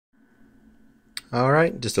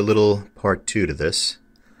Alright, just a little part 2 to this.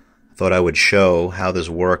 I thought I would show how this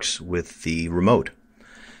works with the remote.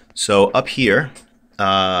 So up here,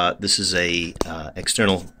 this is a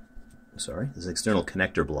external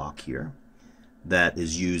connector block here that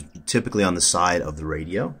is used typically on the side of the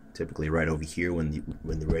radio, typically right over here when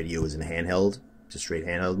the radio is in handheld, just straight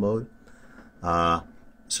handheld mode.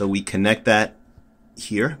 So we connect that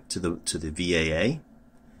here to the VAA,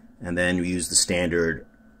 and then we use the standard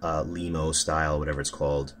LEMO style, whatever it's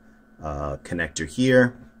called, connector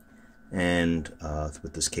here, and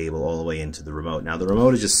with this cable all the way into the remote. Now the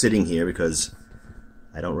remote is just sitting here because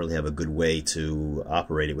I don't really have a good way to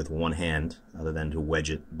operate it with one hand other than to wedge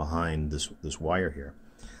it behind this wire here.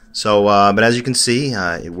 So, but as you can see,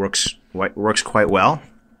 it works quite well.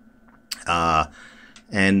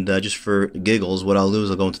 And just for giggles, what I'll do is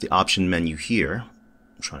I'll go into the option menu here.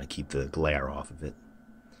 I'm trying to keep the glare off of it.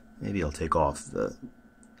 Maybe I'll take off the...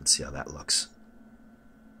 Let's see how that looks.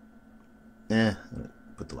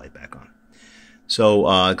 Put the light back on.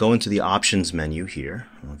 So go into the options menu here.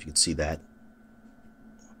 I don't know if you can see that.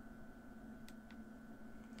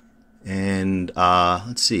 And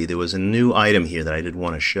let's see, there was a new item here that I did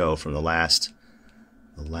want to show from the last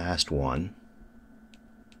one.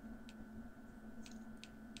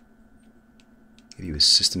 Give you a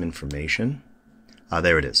system information.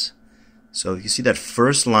 There it is. So you see that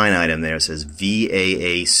first line item there says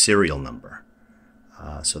VAA serial number.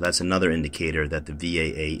 So that's another indicator that the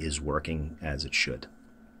VAA is working as it should.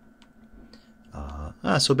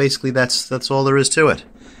 So basically that's all there is to it.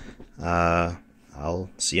 I'll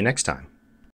see you next time.